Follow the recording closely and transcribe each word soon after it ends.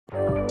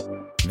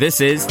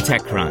This is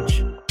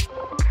TechCrunch.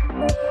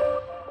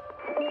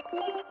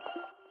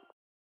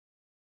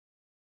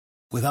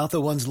 Without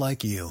the ones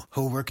like you,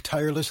 who work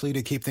tirelessly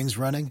to keep things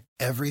running,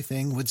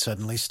 everything would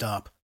suddenly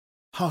stop.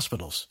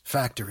 Hospitals,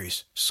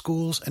 factories,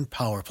 schools, and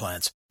power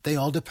plants, they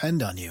all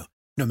depend on you.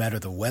 No matter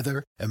the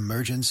weather,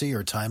 emergency,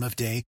 or time of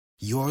day,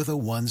 you're the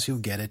ones who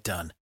get it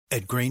done.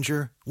 At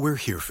Grainger, we're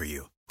here for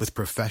you with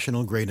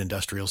professional-grade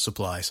industrial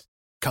supplies.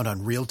 Count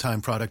on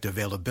real-time product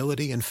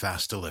availability and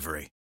fast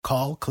delivery.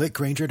 Call, click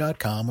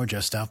Grainger.com, or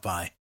just stop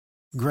by.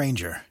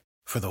 Grainger,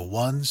 for the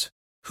ones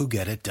who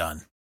get it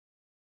done.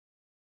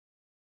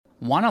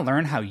 Want to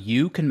learn how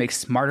you can make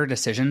smarter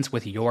decisions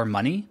with your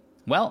money?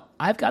 Well,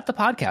 I've got the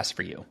podcast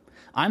for you.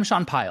 I'm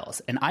Sean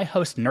Piles, and I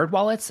host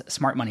NerdWallet's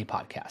Smart Money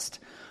Podcast.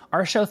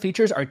 Our show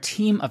features our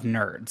team of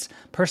nerds,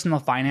 personal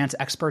finance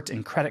experts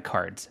in credit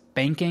cards,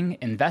 banking,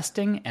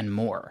 investing, and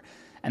more.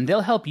 And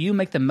they'll help you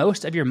make the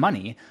most of your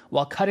money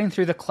while cutting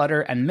through the clutter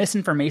and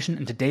misinformation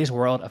in today's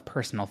world of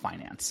personal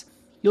finance.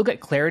 You'll get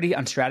clarity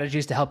on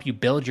strategies to help you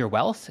build your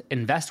wealth,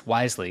 invest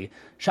wisely,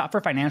 shop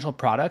for financial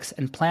products,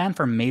 and plan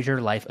for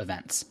major life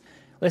events.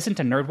 Listen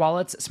to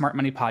NerdWallet's Smart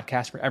Money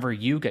Podcast wherever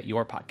you get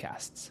your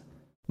podcasts.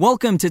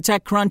 Welcome to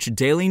TechCrunch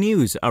Daily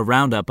News, a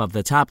roundup of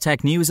the top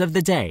tech news of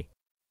the day.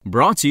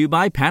 Brought to you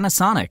by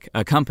Panasonic,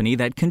 a company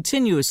that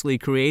continuously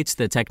creates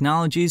the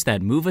technologies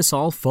that move us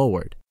all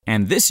forward.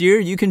 And this year,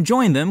 you can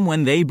join them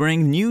when they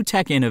bring new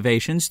tech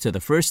innovations to the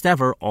first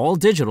ever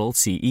all-digital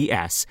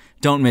CES.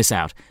 Don't miss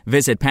out.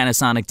 Visit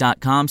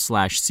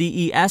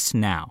Panasonic.com/CES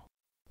now.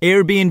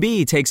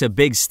 Airbnb takes a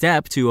big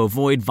step to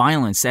avoid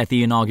violence at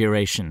the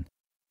inauguration.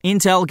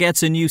 Intel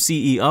gets a new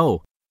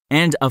CEO,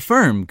 and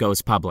Affirm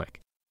goes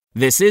public.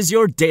 This is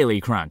your Daily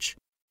Crunch.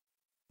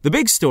 The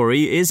big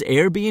story is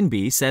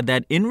Airbnb said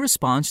that in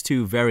response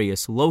to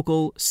various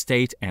local,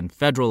 state, and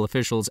federal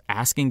officials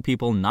asking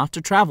people not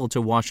to travel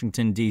to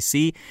Washington,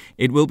 D.C.,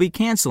 it will be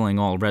canceling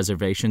all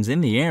reservations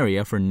in the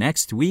area for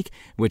next week,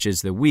 which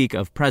is the week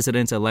of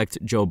President-elect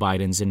Joe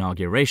Biden's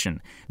inauguration.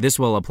 This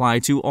will apply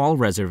to all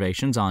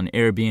reservations on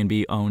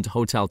Airbnb-owned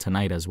Hotel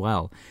Tonight as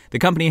well. The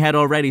company had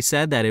already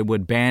said that it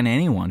would ban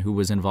anyone who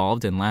was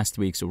involved in last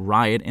week's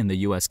riot in the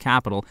U.S.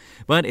 Capitol,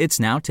 but it's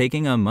now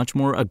taking a much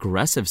more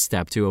aggressive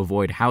step to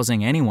avoid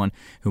housing anyone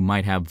who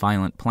might have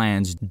violent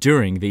plans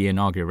during the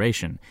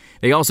inauguration.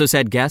 They also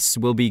said guests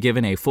will be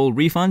given a full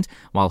refund,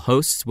 while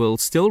hosts will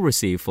still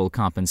receive full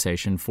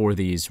compensation for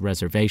these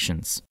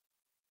reservations.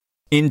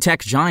 In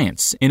tech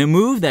giants, in a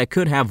move that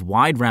could have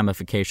wide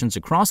ramifications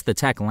across the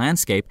tech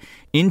landscape,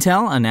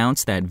 Intel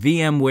announced that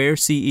VMware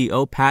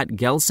CEO Pat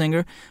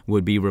Gelsinger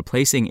would be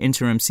replacing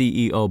interim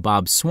CEO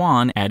Bob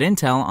Swan at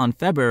Intel on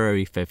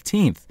February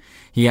 15th.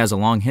 He has a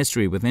long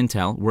history with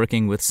Intel,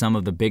 working with some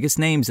of the biggest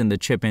names in the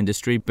chip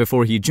industry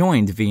before he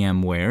joined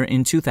VMware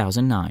in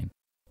 2009.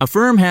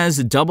 Affirm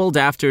has doubled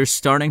after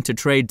starting to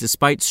trade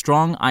despite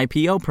strong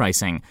IPO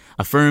pricing.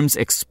 Affirm's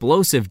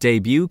explosive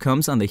debut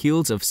comes on the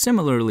heels of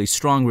similarly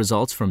strong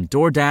results from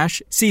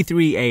DoorDash,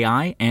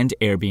 C3AI, and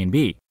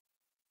Airbnb.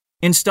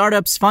 In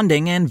startups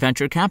funding and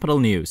venture capital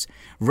news,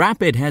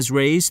 Rapid has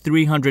raised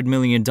 $300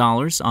 million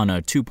on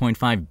a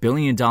 $2.5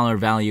 billion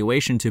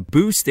valuation to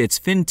boost its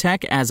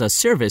FinTech as a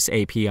Service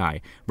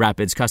API.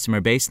 Rapid's customer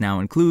base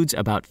now includes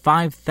about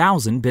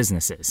 5,000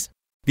 businesses.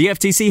 The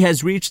FTC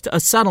has reached a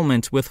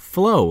settlement with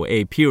Flow,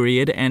 a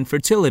period and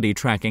fertility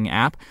tracking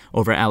app,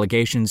 over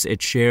allegations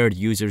it shared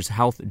users'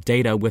 health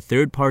data with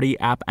third-party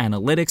app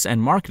analytics and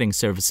marketing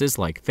services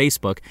like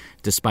Facebook,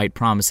 despite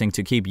promising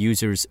to keep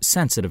users'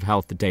 sensitive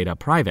health data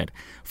private.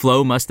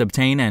 Flow must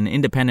obtain an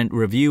independent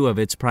review of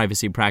its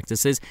privacy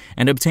practices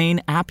and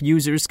obtain app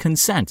users'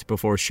 consent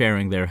before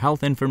sharing their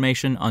health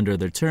information under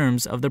the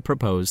terms of the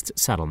proposed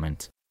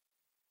settlement.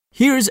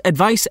 Here's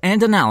advice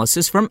and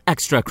analysis from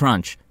Extra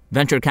Crunch.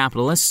 Venture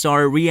capitalists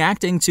are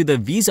reacting to the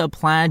Visa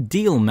Plaid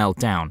deal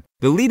meltdown.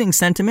 The leading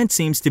sentiment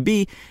seems to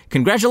be,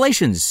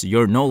 congratulations,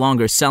 you're no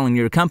longer selling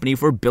your company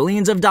for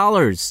billions of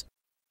dollars.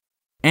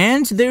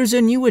 And there's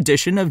a new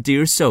edition of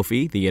Dear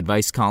Sophie, the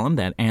advice column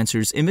that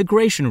answers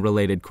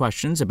immigration-related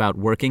questions about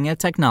working at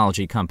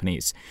technology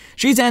companies.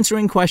 She's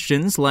answering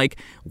questions like,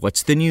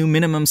 what's the new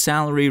minimum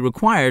salary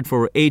required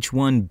for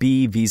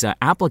H-1B visa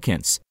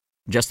applicants?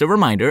 Just a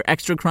reminder,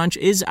 Extra Crunch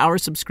is our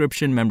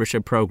subscription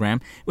membership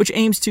program, which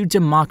aims to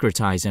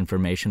democratize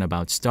information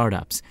about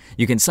startups.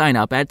 You can sign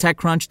up at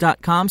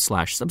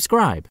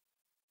TechCrunch.com/subscribe.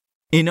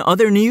 In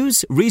other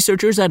news,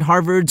 researchers at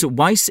Harvard's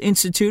Weiss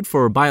Institute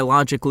for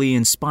Biologically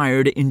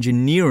Inspired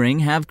Engineering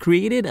have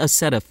created a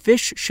set of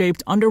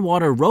fish-shaped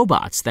underwater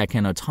robots that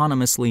can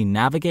autonomously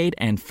navigate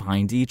and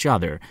find each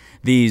other.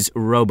 These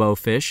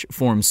robo-fish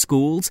form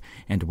schools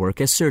and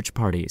work as search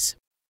parties.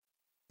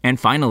 And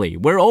finally,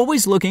 we're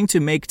always looking to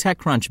make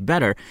TechCrunch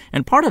better,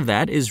 and part of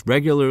that is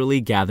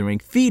regularly gathering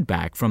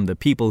feedback from the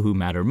people who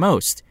matter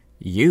most.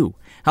 You.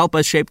 Help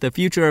us shape the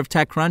future of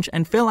TechCrunch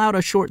and fill out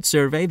a short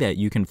survey that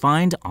you can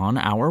find on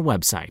our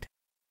website.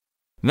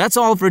 That's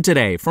all for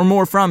today. For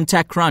more from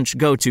TechCrunch,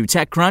 go to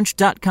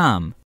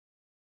TechCrunch.com.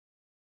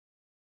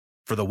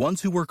 For the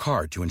ones who work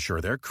hard to ensure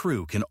their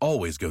crew can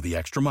always go the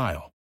extra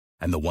mile,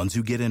 and the ones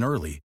who get in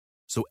early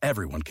so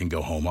everyone can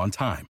go home on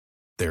time.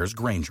 There's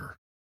Grainger,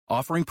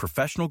 offering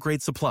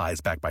professional-grade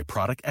supplies backed by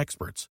product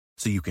experts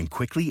so you can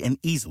quickly and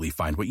easily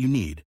find what you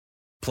need.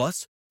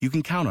 Plus, you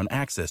can count on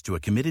access to a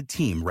committed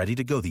team ready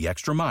to go the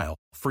extra mile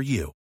for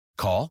you.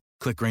 Call,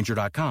 click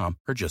Grainger.com,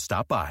 or just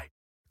stop by.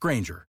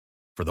 Grainger,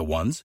 for the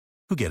ones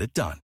who get it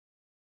done.